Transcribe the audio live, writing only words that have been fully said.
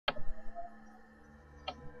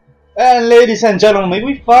And ladies and gentlemen,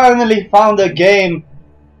 we finally found a game,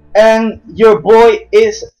 and your boy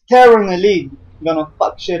is Terran Elite. Gonna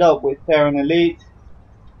fuck shit up with Terran Elite.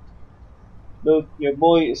 Look, your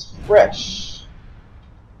boy is fresh.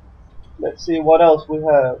 Let's see what else we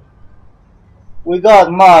have. We got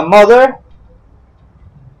my mother,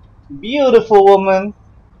 beautiful woman,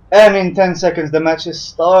 and in 10 seconds the match is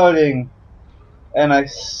starting. And I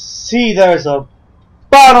see there's a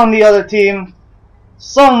bot on the other team.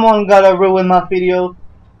 Someone gotta ruin my video.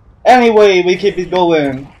 Anyway, we keep it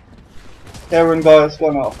going. Terran guard's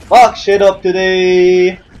gonna fuck shit up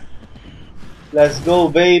today. Let's go,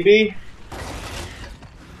 baby.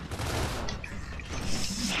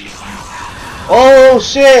 Oh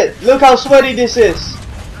shit, look how sweaty this is.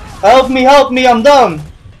 Help me, I'm done.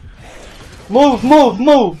 Move, move,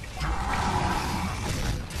 move.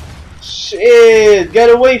 Shit, get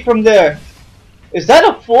away from there. Is that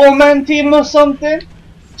a 4-man team or something?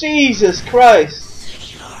 Jesus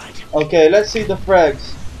Christ. Okay, let's see the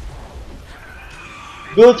frags.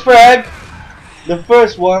 Good frag. The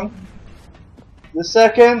first one. The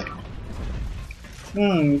second.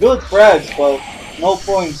 Good frags, but no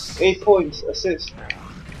points. 8 points. Assist.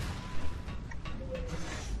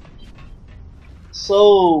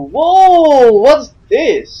 So, whoa, what's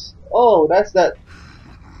this? Oh, that's that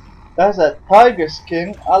tiger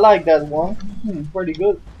skin. I like that one. Pretty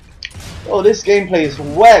good. Oh, this gameplay is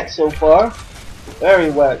whack so far.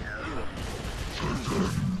 Very whack.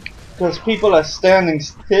 Because people are standing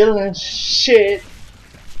still and shit.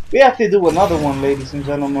 We have to do another one, ladies and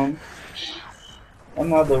gentlemen.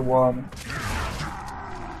 Another one.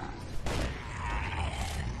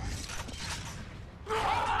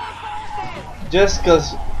 Just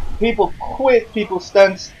because people quit, people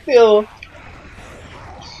stand still.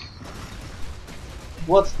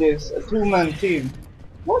 What's this? A 2-man team.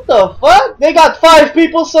 What the fuck? They got 5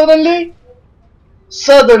 people suddenly?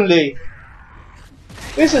 Suddenly.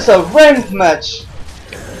 This is a ranked match.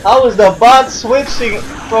 How is the bot switching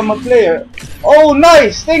from a player? Oh,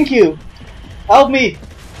 nice. Thank you. Help me.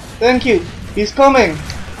 Thank you. He's coming.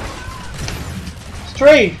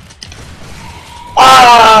 Straight.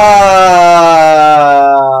 Ah!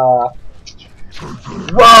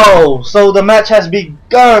 Wow! So the match has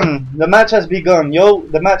begun. The match has begun. Yo,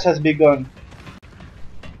 the match has begun.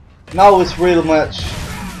 Now it's real match.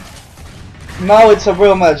 Now it's a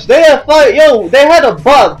real match. They have 5. Yo, they had a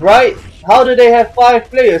bug, right? How do they have 5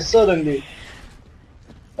 players suddenly?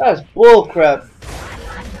 That's bullcrap.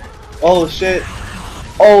 Oh shit.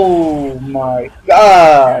 Oh my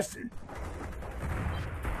god.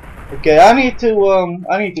 Okay, I need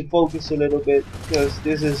to focus a little bit because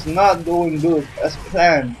this is not going good as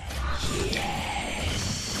planned.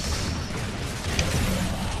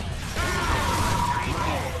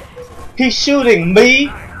 He's shooting me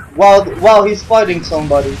while he's fighting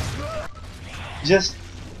somebody.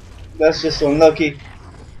 That's just unlucky.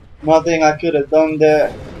 Nothing I could have done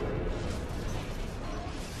there.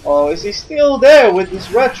 Oh, is he still there with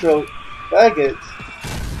this retro faggot?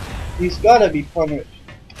 He's gotta be punished.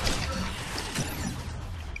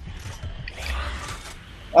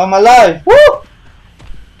 I'm alive! Woo!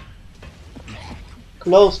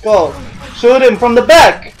 Close call. Shoot him from the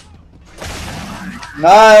back!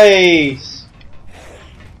 Nice!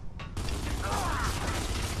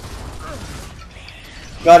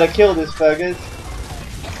 Gotta kill this faggot.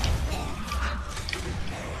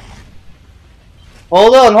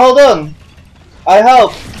 Hold on, hold on! I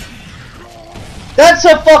help! That's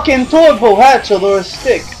a fucking turbo hatchet or a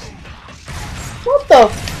stick! What the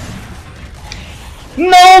f—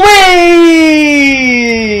 No way!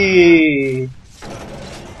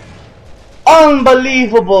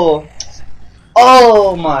 Unbelievable!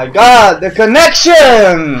 Oh my god, the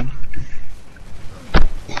connection!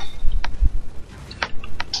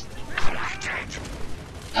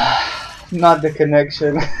 Not the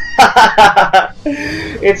connection.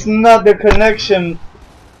 It's not the connection.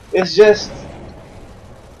 It's just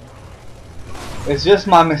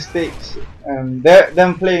my mistakes, and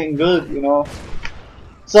them playing good, you know.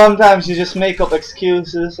 Sometimes you just make up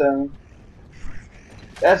excuses, and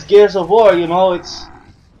that's Gears of War, you know. It's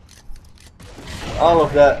all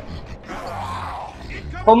of that.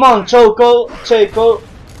 Come on, Choco.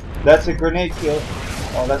 That's a grenade kill.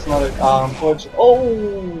 Oh, that's not a unfortunate.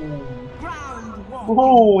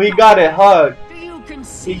 Oh, he got it hard.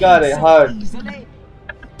 He got it hard.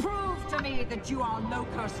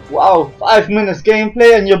 Wow, 5 minutes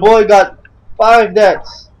gameplay, and your boy got 5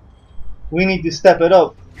 deaths. We need to step it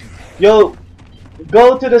up. Yo,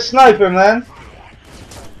 go to the sniper, man.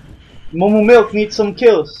 MooMooMiLK needs some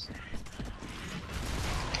kills,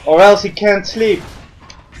 or else he can't sleep.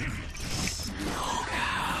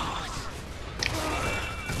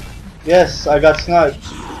 Yes, I got sniped.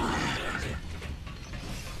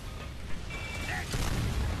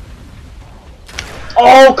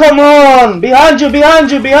 Oh, come on! Behind you,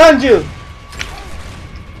 behind you, behind you!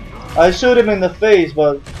 I shoot him in the face,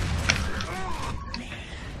 but...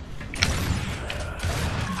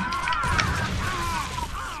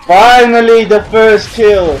 Finally, the first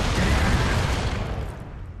kill!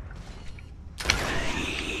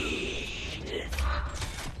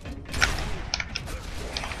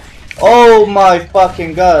 Oh my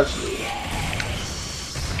fucking gosh!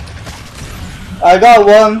 I got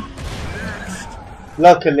one.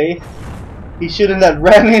 Luckily, he shouldn't have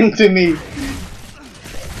ran into me.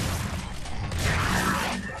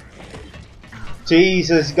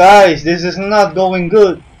 Jesus, guys, this is not going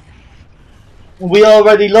good. We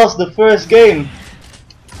already lost the first game.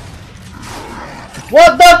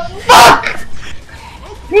 What the fuck?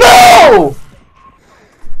 No!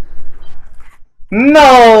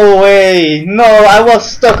 No way! No, I was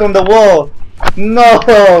stuck on the wall. No,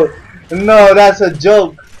 no, that's a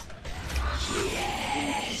joke.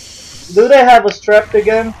 Do they have us trapped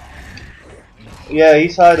again? Yeah,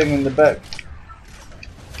 he's hiding in the back.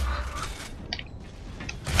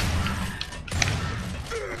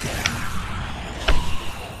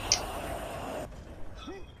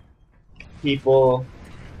 People.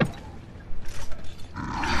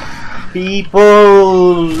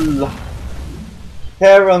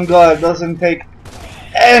 Hair on guard doesn't take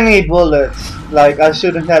any bullets. Like, I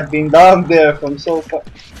shouldn't have been down there from so far.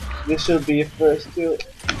 This should be a first kill.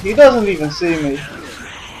 He doesn't even see me.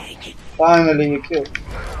 Finally a kill.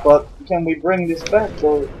 But can we bring this back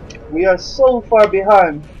though? We are so far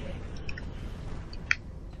behind.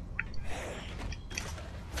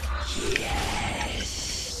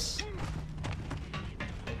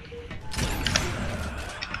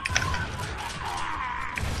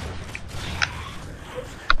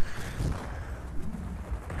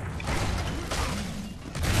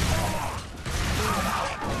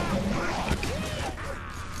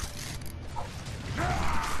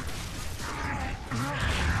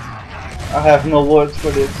 I have no words for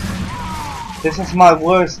this. This is my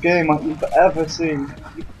worst game you've ever seen,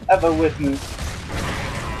 you've ever witnessed.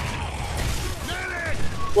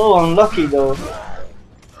 So unlucky though.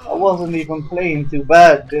 I wasn't even playing too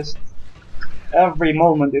bad, just every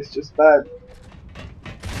moment is just bad.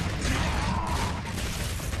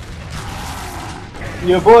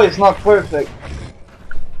 Your boy is not perfect.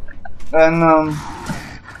 And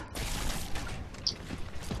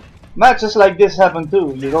matches like this happen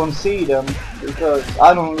too. You don't see them because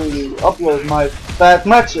I don't really upload my bad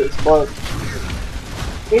matches, but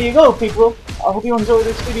here you go, people. I hope you enjoyed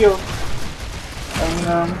this video,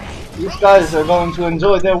 and these guys are going to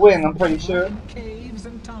enjoy their win, I'm pretty sure.